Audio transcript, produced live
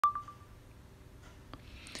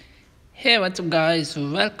Hey, what's up guys,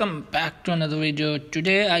 welcome back to another video.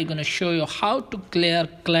 Today I'm gonna show you how to clear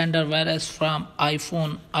calendar virus from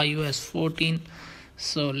iPhone iOS 14.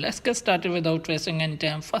 So let's get started without wasting any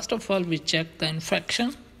time. First of all, we check the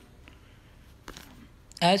infection.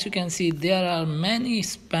 As you can see, there are many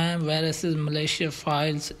spam viruses, malicious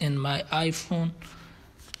files in my iPhone.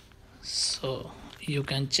 So you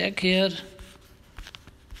can check here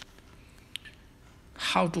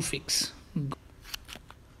how to fix.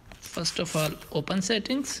 First of all, open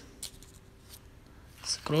settings,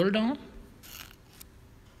 scroll down,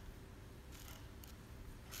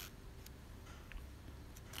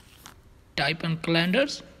 type on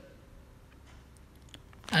calendars,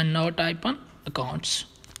 and now type on accounts.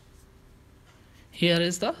 Here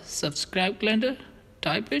is the subscribe calendar,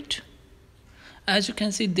 type it. As you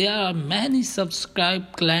can see, there are many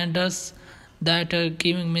subscribe calendars that are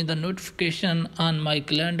giving me the notification on my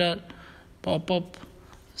calendar pop up.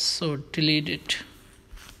 So delete it.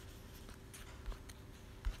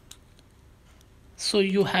 So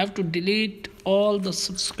you have to delete all the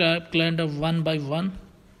subscribe calendar one by one.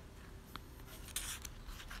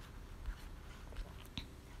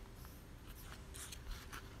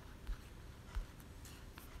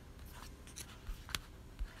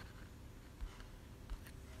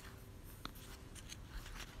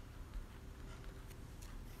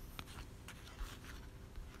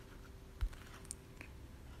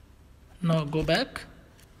 Now go back,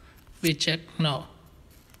 we check now.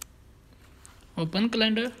 Open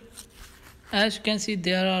calendar. As you can see,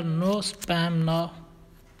 there are no spam now.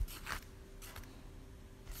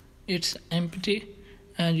 It's empty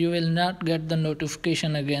and you will not get the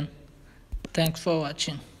notification again. Thanks for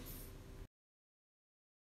watching.